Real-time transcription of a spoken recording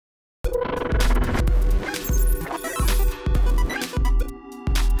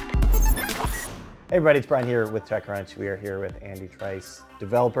Hey everybody, it's Brian here with TechCrunch. We are here with Andy Trice,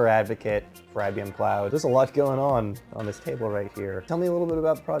 developer advocate for IBM Cloud. There's a lot going on this table right here. Tell me a little bit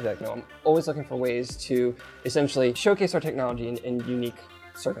about the project. I'm always looking for ways to essentially showcase our technology in unique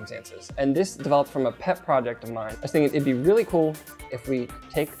circumstances. And this developed from a pet project of mine. I was thinking it'd be really cool if we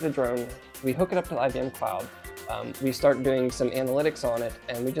take the drone, we hook it up to the IBM Cloud, we start doing some analytics on it,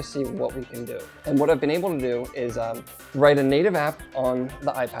 and we just see what we can do. And what I've been able to do is write a native app on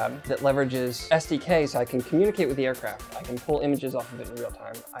the iPad that leverages SDK so I can communicate with the aircraft. I can pull images off of it in real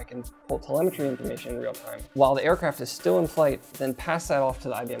time. I can pull telemetry information in real time. While the aircraft is still in flight, then pass that off to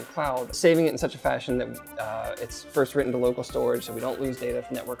the IBM Cloud, saving it in such a fashion that it's first written to local storage so we don't lose data if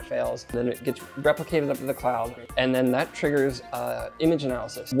network fails. Then it gets replicated up to the cloud, and then that triggers image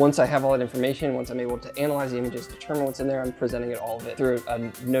analysis. Once I have all that information, once I'm able to analyze the images, determine what's in there, I'm presenting it all of it through a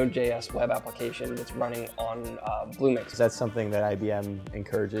Node.js web application that's running on Bluemix. Is that something that IBM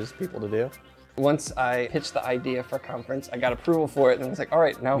encourages people to do? Once I pitched the idea for a conference, I got approval for it, and I was like, all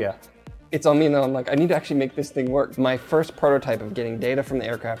right, now it's on me now. I'm like, I need to actually make this thing work. My first prototype of getting data from the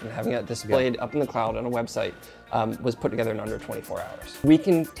aircraft and having it displayed up in the cloud on a website was put together in under 24 hours. We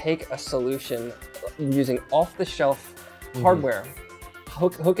can take a solution using off-the-shelf hardware,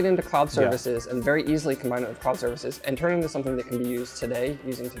 hook it into cloud services, and very easily combine it with cloud services and turn it into something that can be used today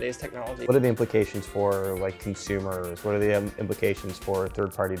using today's technology. What are the implications for consumers? What are the implications for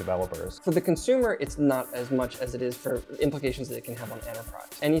third-party developers? For the consumer, it's not as much as it is for implications that it can have on enterprise.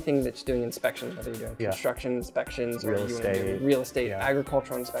 Anything that's doing inspections, whether you're doing construction inspections or real estate,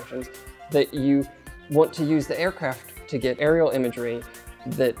 agricultural inspections, that you want to use the aircraft to get aerial imagery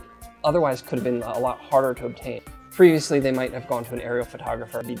that otherwise could have been a lot harder to obtain. Previously, they might have gone to an aerial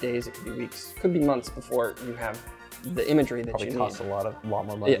photographer. It could be days, it could be weeks, it could be months before you have the imagery that you need. Probably costs a lot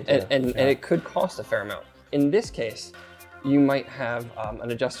more money. And it could cost a fair amount. In this case, you might have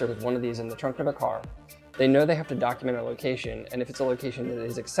an adjuster with one of these in the trunk of a car. They know they have to document a location, and if it's a location that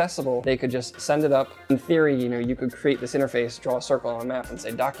is accessible, they could just send it up. In theory, you could create this interface, draw a circle on a map, and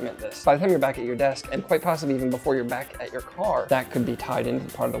say, document this. By the time you're back at your desk, and quite possibly even before you're back at your car, that could be tied into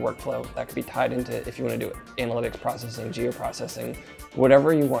part of the workflow. That could be tied into, if you want to do it, analytics processing, geoprocessing,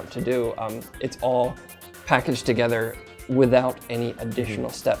 whatever you want to do. It's all packaged together without any additional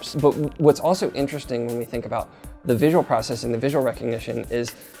steps. But what's also interesting when we think about the visual processing, the visual recognition,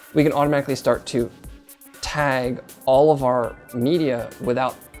 is we can automatically start to tag all of our media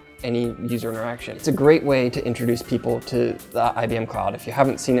without any user interaction. It's a great way to introduce people to the IBM Cloud. If you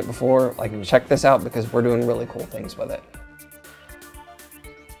haven't seen it before, check this out because we're doing really cool things with it.